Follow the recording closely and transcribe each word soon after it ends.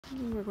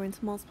We're going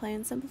to multiply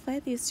and simplify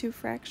these two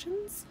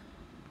fractions.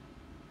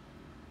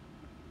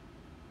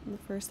 The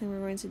first thing we're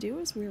going to do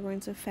is we're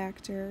going to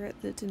factor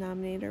the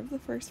denominator of the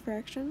first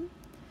fraction.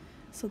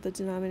 So the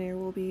denominator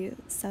will be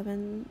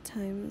 7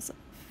 times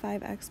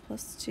 5x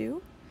plus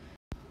 2.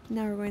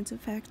 Now we're going to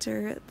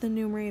factor the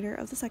numerator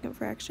of the second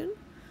fraction.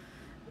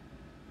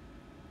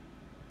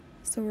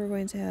 So we're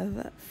going to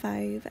have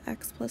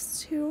 5x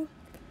plus 2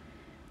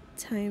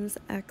 times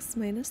x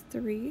minus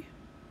 3.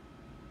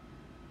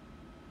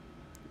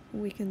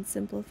 We can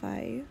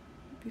simplify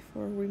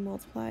before we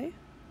multiply.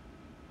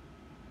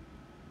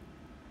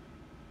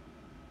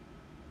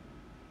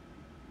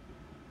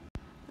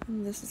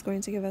 And this is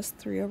going to give us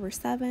 3 over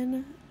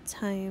 7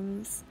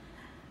 times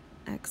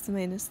x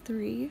minus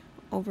 3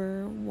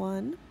 over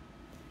 1.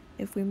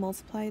 If we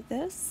multiply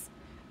this,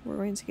 we're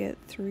going to get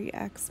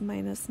 3x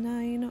minus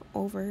 9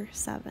 over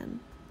 7.